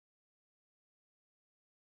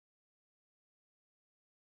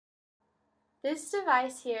This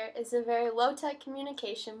device here is a very low-tech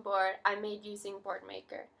communication board I made using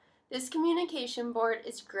BoardMaker. This communication board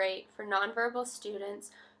is great for nonverbal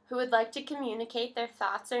students who would like to communicate their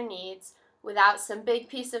thoughts or needs without some big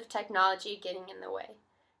piece of technology getting in the way.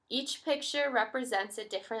 Each picture represents a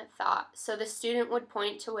different thought, so the student would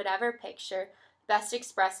point to whatever picture best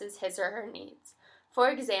expresses his or her needs.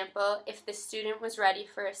 For example, if the student was ready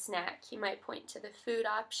for a snack, he might point to the food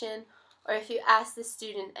option, or if you asked the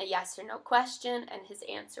student a yes or no question and his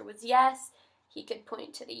answer was yes, he could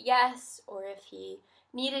point to the yes, or if he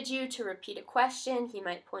needed you to repeat a question, he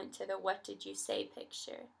might point to the what did you say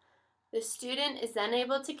picture. The student is then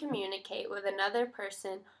able to communicate with another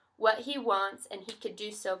person what he wants, and he could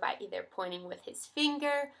do so by either pointing with his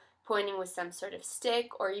finger, pointing with some sort of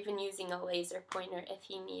stick, or even using a laser pointer if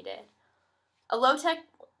he needed. A low-tech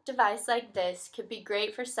device like this could be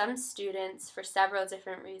great for some students for several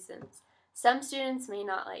different reasons. Some students may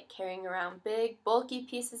not like carrying around big, bulky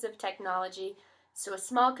pieces of technology, so a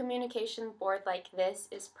small communication board like this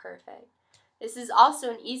is perfect. This is also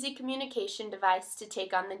an easy communication device to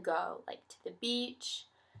take on the go, like to the beach.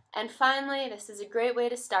 And finally, this is a great way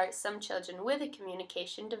to start some children with a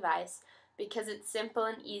communication device because it's simple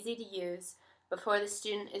and easy to use before the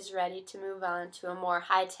student is ready to move on to a more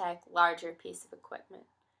high-tech, larger piece of equipment.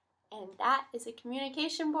 And that is a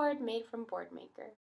communication board made from BoardMaker.